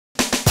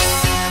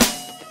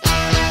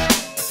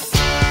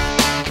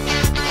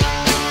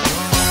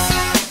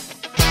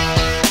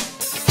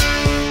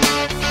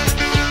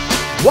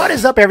What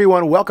is up,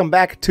 everyone? Welcome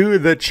back to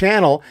the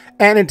channel.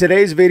 And in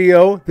today's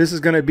video, this is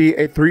going to be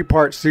a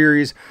three-part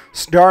series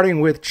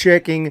starting with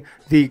checking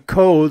the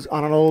codes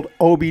on an old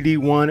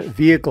OBD1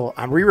 vehicle.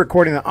 I'm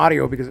re-recording the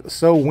audio because it was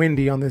so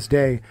windy on this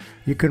day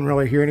you couldn't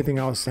really hear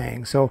anything I was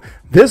saying. So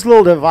this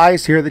little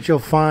device here that you'll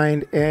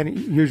find, and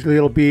usually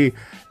it'll be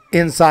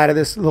inside of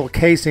this little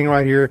casing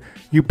right here,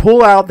 you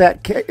pull out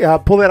that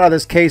out of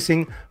this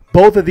casing,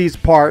 both of these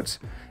parts,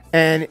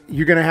 and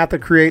you're going to have to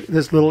create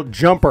this little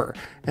jumper.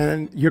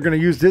 And you're going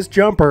to use this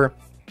jumper.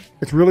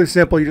 It's really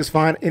simple. You just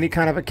find any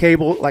kind of a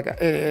cable, like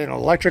an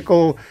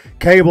electrical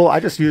cable. I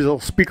just use a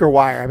speaker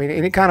wire. I mean,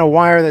 any kind of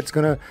wire that's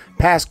going to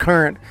pass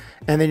current.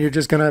 And then you're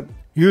just going to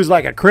use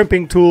like a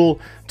crimping tool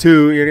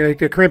you're going to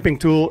take a crimping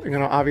tool. You're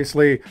going to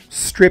obviously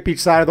strip each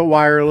side of the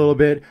wire a little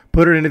bit,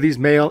 put it into these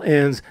male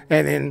ends,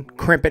 and then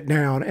crimp it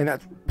down. And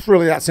that's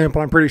really that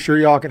simple. I'm pretty sure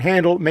y'all can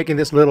handle making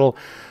this little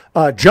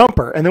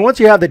jumper. And then once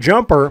you have the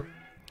jumper,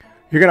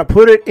 you're going to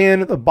put it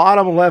in the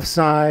bottom left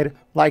side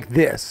like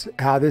this.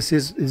 How this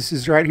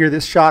is right here,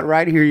 this shot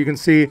right here. You can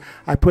see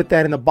I put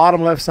that in the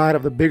bottom left side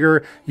of the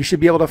bigger. You should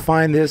be able to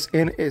find this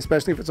in,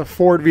 especially if it's a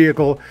Ford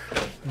vehicle,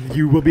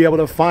 you will be able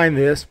to find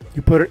this.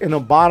 You put it in the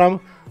bottom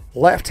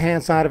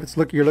left-hand side of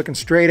it. You're looking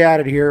straight at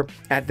it here.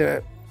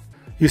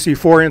 You see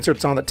 4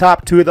 inserts on the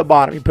top, 2 at the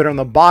bottom. You put it on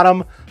the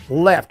bottom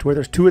left, where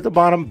there's 2 at the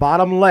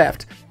bottom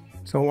left.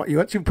 So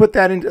once you put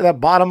that into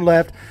that bottom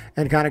left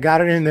and kind of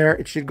got it in there,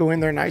 it should go in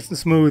there nice and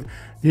smooth.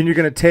 Then you're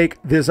going to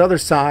take this other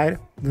side,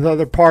 the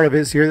other part of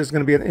this here, there's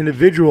going to be an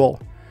individual,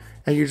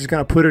 and you're just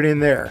going to put it in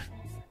there.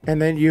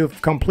 And then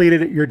you've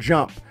completed your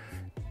jump.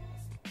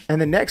 And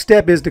the next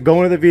step is to go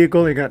into the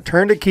vehicle. You're going to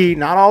turn the key,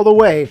 not all the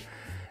way.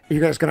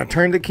 You're just going to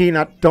turn the key,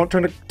 don't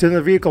turn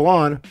the vehicle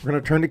on. We're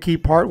going to turn the key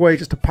part way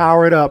just to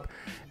power it up,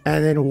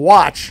 and then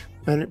watch,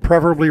 and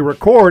preferably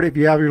record if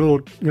you have your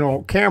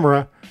little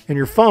camera and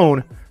your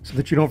phone, so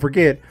that you don't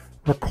forget.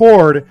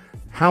 Record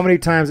how many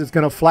times it's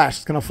going to flash.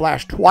 It's going to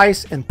flash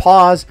twice and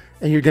pause,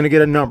 and you're going to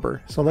get a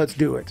number. So let's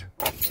do it.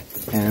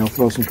 And I'll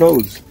throw some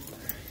codes.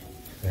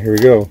 Here we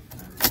go.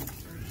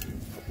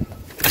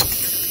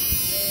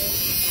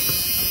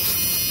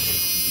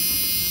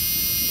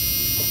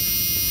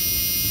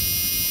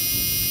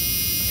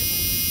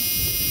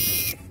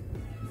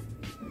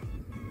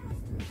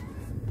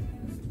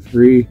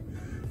 Three,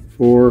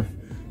 4,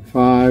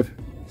 5.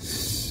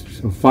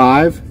 So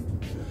 5,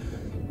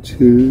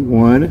 2,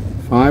 1,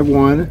 5,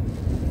 1,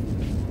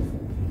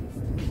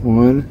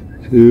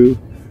 1, 2,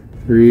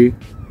 3,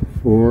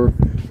 4,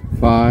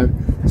 5,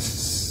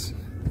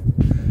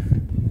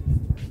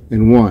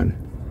 and 1.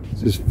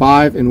 It's just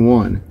 5 and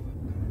 1,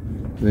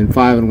 and then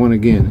 5 and 1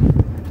 again.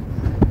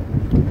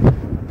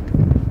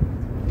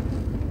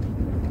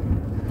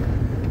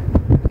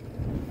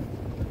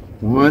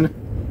 One,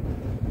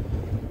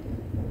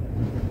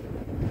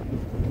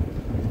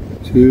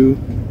 2,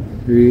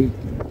 3,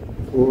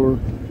 4,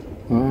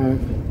 5,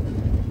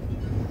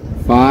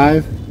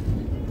 5,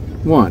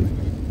 1.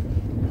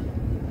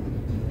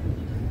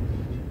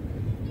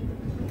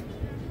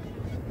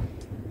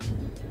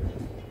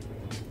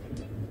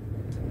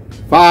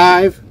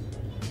 Five,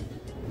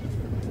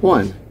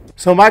 1.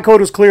 So my code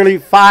was clearly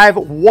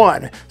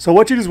 5-1. So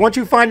what you do is once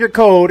you find your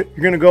code,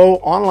 you're going to go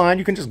online.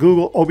 You can just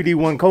Google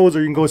OBD1 codes,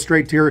 or you can go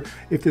straight to here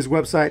if this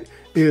website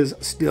is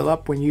still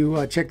up when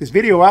you check this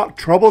video out,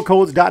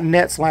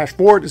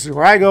 troublecodes.net/Ford. This is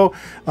where I go,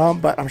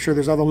 but I'm sure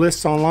there's other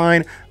lists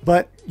online.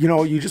 But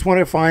you just want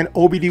to find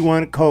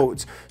OBD1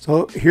 codes.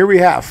 So here we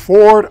have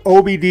Ford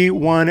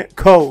OBD1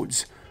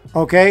 codes.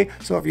 Okay,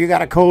 so if you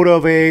got a code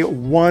of a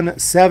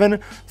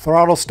 1.7,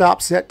 throttle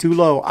stop set too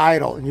low,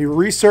 idle, and you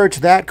research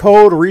that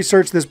code,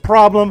 research this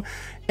problem,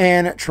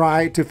 and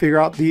try to figure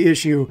out the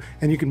issue,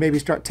 and you can maybe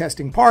start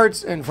testing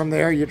parts, and from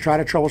there you try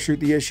to troubleshoot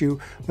the issue,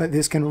 but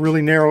this can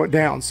really narrow it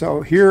down.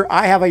 So here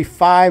I have a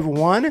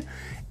 5.1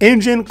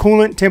 engine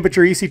coolant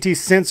temperature ECT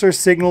sensor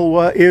signal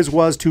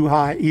was too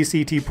high,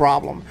 ECT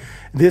problem.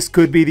 This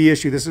could be the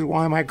issue. This is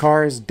why my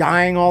car is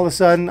dying all of a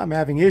sudden. I'm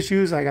having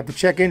issues. I got the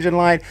check engine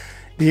light.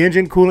 The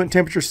engine coolant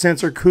temperature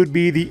sensor could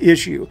be the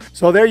issue.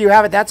 So there you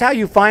have it. That's how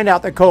you find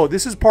out the code.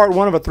 This is part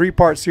 1 of a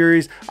 3-part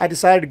series. I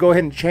decided to go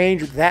ahead and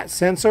change that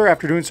sensor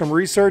after doing some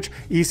research,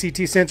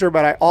 ECT sensor,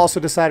 but I also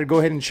decided to go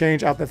ahead and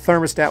change out the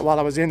thermostat while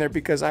I was in there,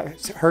 because I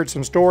heard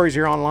some stories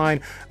here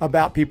online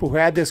about people who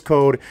had this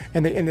code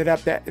and they ended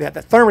up that the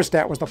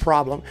thermostat was the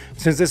problem.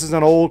 Since this is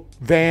an old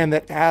van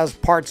that has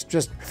parts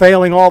just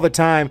failing all the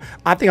time,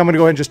 I think I'm going to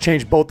go ahead and just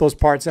change both those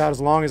parts out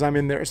as long as I'm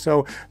in there.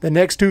 So the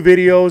next 2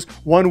 videos,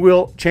 one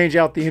will change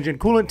out the engine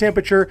coolant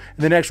temperature,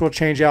 and the next will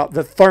change out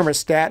the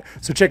thermostat.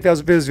 So check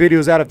those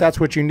videos out if that's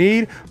what you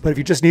need. But if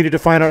you just needed to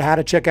find out how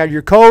to check out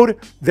your code,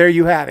 there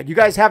you have it. You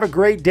guys have a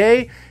great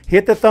day.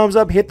 Hit the thumbs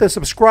up, hit the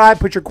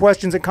subscribe, put your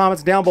questions and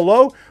comments down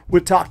below.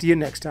 We'll talk to you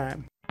next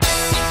time.